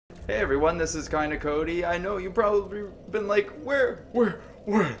Hey everyone, this is Kinda Cody. I know you've probably been like,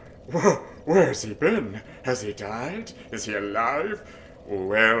 Where's he been? Has he died? Is he alive?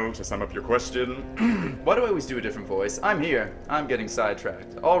 Well, to sum up your question, why do I always do a different voice? I'm here. I'm getting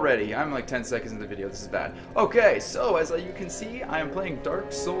sidetracked. Already, I'm like 10 seconds into the video, this is bad. Okay, so as you can see, I am playing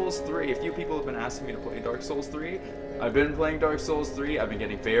Dark Souls 3. A few people have been asking me to play Dark Souls 3. I've been playing Dark Souls 3, I've been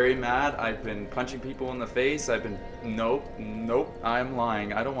getting very mad, I've been punching people in the face, nope, I'm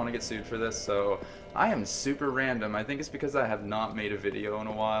lying. I don't want to get sued for this, so I am super random. I think it's because I have not made a video in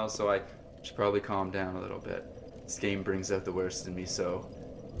a while, so I should probably calm down a little bit. This game brings out the worst in me, so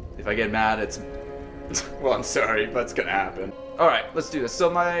if I get mad, it's... well, I'm sorry, but it's gonna happen. Alright, let's do this. So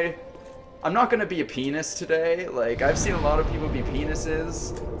I'm not gonna be a penis today. Like, I've seen a lot of people be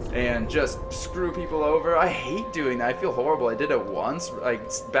penises and just screw people over. I hate doing that. I feel horrible. I did it once. I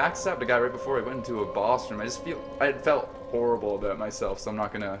backstabbed a guy right before I went into a boss room. I felt horrible about myself, so I'm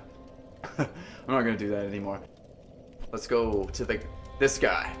not gonna... I'm not gonna do that anymore. Let's go to this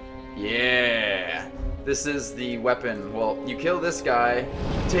guy. Yeah! This is the weapon. Well, you kill this guy,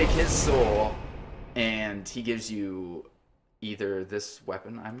 you take his soul, and he gives you either this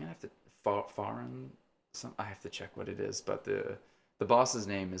weapon. I'm gonna have to... I have to check what it is, but the boss's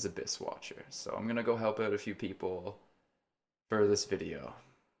name is Abyss Watcher. So I'm gonna go help out a few people for this video.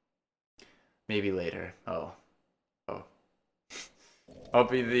 Maybe later. Oh. I'll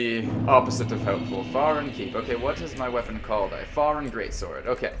be the opposite of helpful. Foreign Keep. Okay, what is my weapon called? A Foreign Greatsword.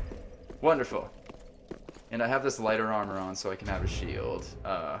 Okay. Wonderful. And I have this lighter armor on so I can have a shield.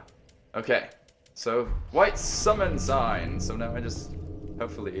 Okay. So, white summon sign. So now I just,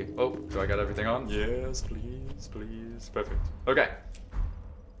 hopefully... Oh, do I got everything on? Yes, please, please. Perfect. Okay.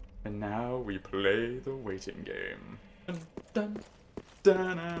 And now we play the waiting game. Dun, dun,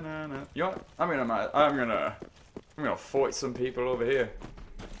 dun, dun, dun. You know what? I'm gonna fight some people over here.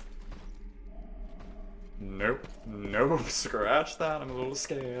 Nope. Nope. Scratch that. I'm a little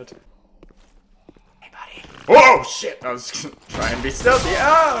scared. Hey, buddy. Oh, shit! I was trying to be stealthy.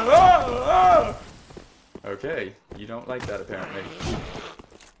 Okay. You don't like that, apparently.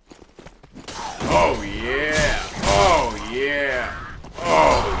 Oh, yeah. Oh, yeah.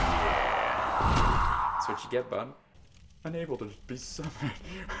 Oh, yeah. That's what you get, bud. Unable to be summoned.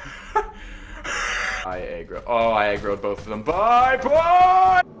 I aggro. Oh, I aggroed both of them. Bye,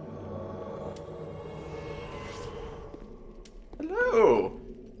 bye! Hello.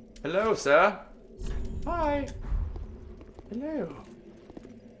 Hello, sir. Hi. Hello.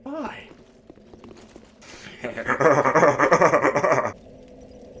 Hi.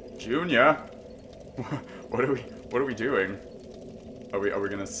 Junior? What are we doing? Are we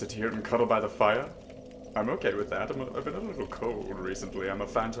gonna sit here and cuddle by the fire? I'm okay with that. I've been a little cold recently. I'm a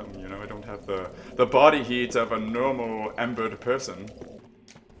phantom, you know. I don't have the body heat of a normal embered person.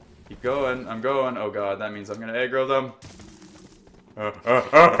 Keep going. I'm going. Oh god, that means I'm gonna aggro them.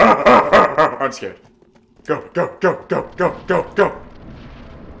 I'm scared. Go, go, go, go, go, go, go.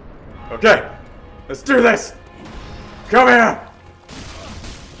 Okay, let's do this. Come here.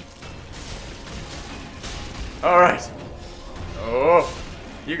 All right. Oh,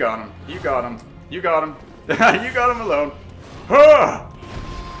 you got him. You got him. You got him. You got him alone. Ah!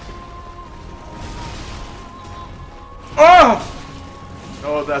 Oh!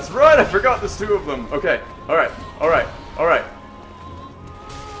 Oh, that's right. I forgot there's two of them. Okay. All right. All right. All right.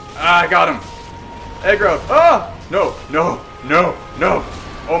 Ah, I got him. Aggro. Ah! No. No. No. No.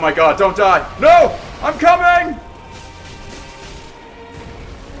 Oh my god. Don't die. No! I'm coming!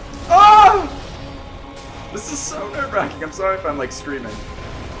 Ah! This is so nerve-wracking. I'm sorry if I'm like screaming.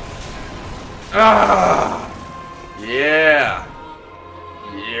 Ah! Yeah!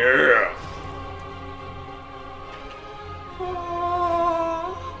 Yeah!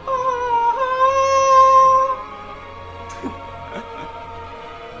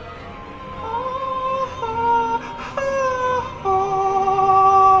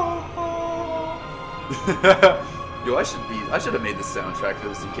 Yo, I should have made the soundtrack for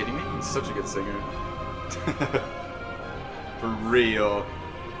this. Are you kidding me? I'm such a good singer. For real.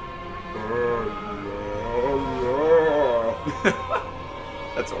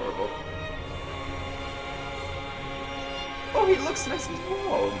 That's horrible. Oh, he looks nice and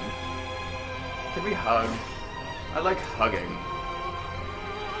warm. Can we hug? I like hugging.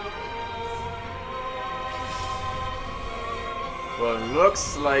 Well, it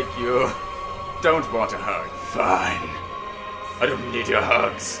looks like you don't want a hug. Fine. I don't need your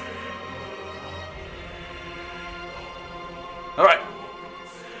hugs. Alright.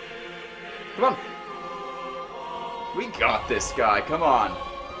 Come on. We got this guy. Come on.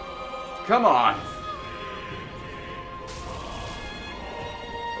 Come on.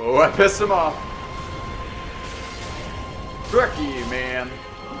 Oh, I pissed him off. Frick you, man.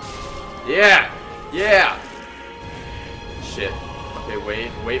 Yeah! Yeah! Shit. Okay,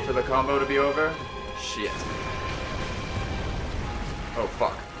 wait for the combo to be over. Shit. Oh,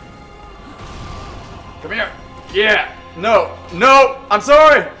 fuck. Come here. Yeah! No! No! I'm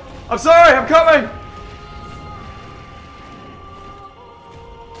sorry! I'm sorry! I'm coming!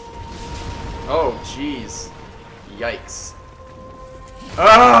 Oh, jeez. Yikes.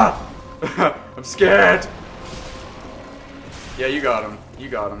 Ah! I'm scared! Yeah, you got him. You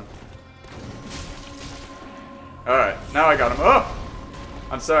got him. Alright, now I got him. Oh!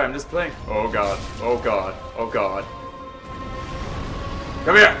 I'm sorry, I'm just playing. Oh god. Oh god. Oh god.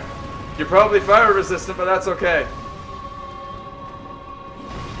 Come here! You're probably fire resistant, but that's okay.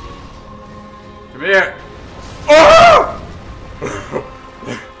 Come here! Oh!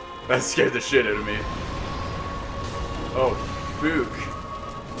 That scared the shit out of me. Oh, Fook.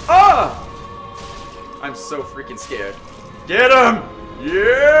 Ah! I'm so freaking scared. Get him!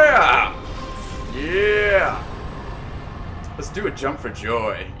 Yeah! Yeah! Let's do a jump for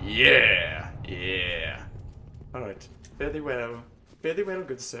joy. Yeah! Yeah! Alright. Very well. Very well,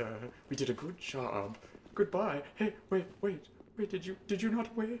 good sir. We did a good job. Goodbye. Hey, wait. Did you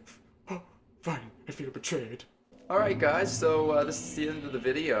not wave? Oh, fine. I feel betrayed. Alright guys, so this is the end of the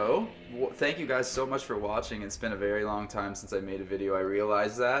video. Thank you guys so much for watching. It's been a very long time since I made a video, I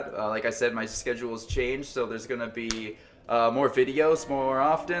realized that. Like I said, my schedule has changed, so there's gonna be more videos more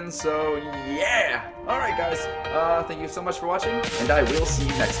often, so yeah! Alright guys, thank you so much for watching, and I will see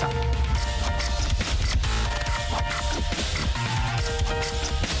you next time.